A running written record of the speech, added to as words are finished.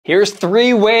Here's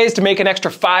 3 ways to make an extra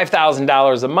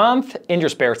 $5,000 a month in your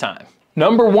spare time.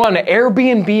 Number 1,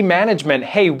 Airbnb management.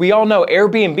 Hey, we all know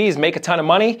Airbnbs make a ton of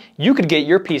money. You could get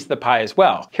your piece of the pie as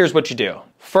well. Here's what you do.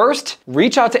 First,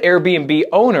 reach out to Airbnb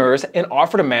owners and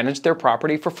offer to manage their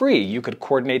property for free. You could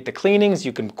coordinate the cleanings,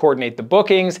 you can coordinate the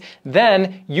bookings,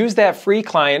 then use that free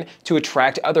client to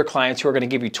attract other clients who are going to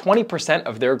give you 20%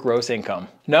 of their gross income.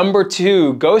 Number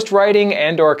 2, ghostwriting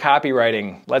and/or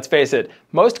copywriting. Let's face it,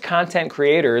 most content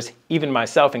creators, even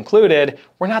myself included,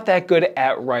 we're not that good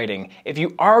at writing. If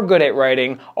you are good at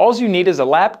writing, all you need is a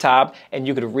laptop and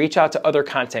you could reach out to other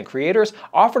content creators,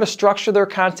 offer to structure their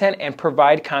content and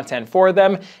provide content for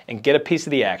them and get a piece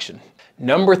of the action.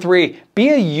 Number 3, be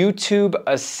a YouTube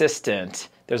assistant.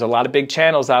 There's a lot of big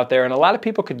channels out there and a lot of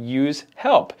people could use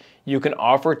help. You can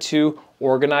offer to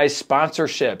organize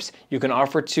sponsorships. You can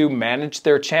offer to manage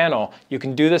their channel. You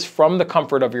can do this from the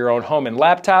comfort of your own home and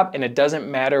laptop, and it doesn't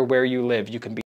matter where you live. You can be